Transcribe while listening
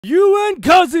You and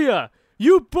Kazuya,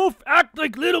 you both act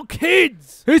like little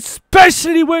kids,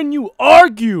 especially when you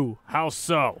argue. How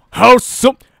so? How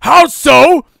so? How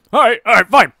so? Alright,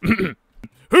 fine.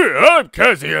 Hey, I'm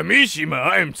Kazuya Mishima.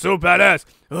 I am so badass.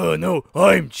 Oh no,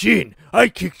 I'm Jin. I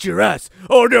kicked your ass.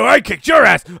 Oh no, I kicked your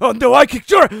ass. Oh no, I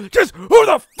kicked your ass. Just who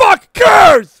the fuck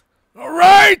cares?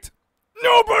 Alright?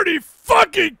 Nobody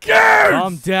fucking cares!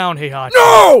 Calm down, Heihachi.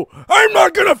 No! I'm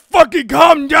not gonna fucking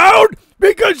calm down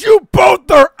because you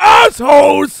both are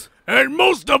assholes! And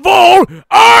most of all,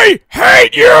 I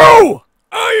hate you!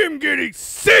 I am getting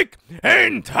sick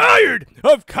and tired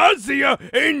of Kazuya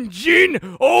and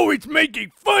Jin always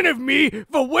making fun of me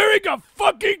for wearing a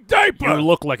fucking diaper! You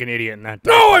look like an idiot in that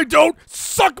diaper. No, I don't!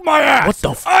 Suck my ass! What the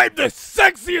f- I'm the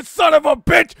sexiest son of a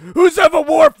bitch who's ever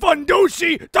wore a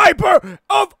Fundushi diaper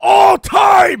of all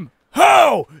time!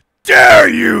 How dare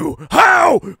you!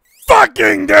 How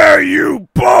fucking dare you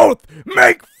both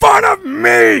make fun of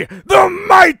me, the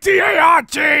mighty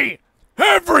Heihachi!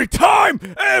 Every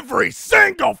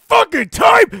single fucking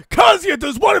time Kazuya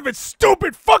does one of its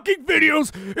stupid fucking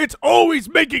videos, it's always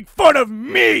making fun of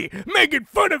me,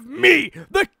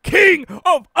 the king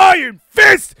of Iron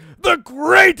Fist, the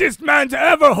greatest man to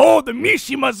ever hold the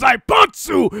Mishima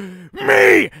Zaibutsu,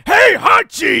 me,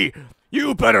 Heihachi!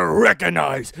 You better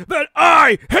recognize that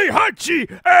I,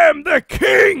 Heihachi, am the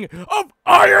king of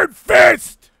Iron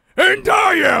Fist! And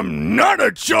I am not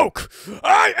a joke!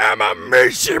 I am a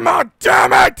Mishima,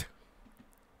 damn it!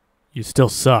 You still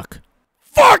suck.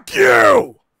 Fuck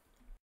you!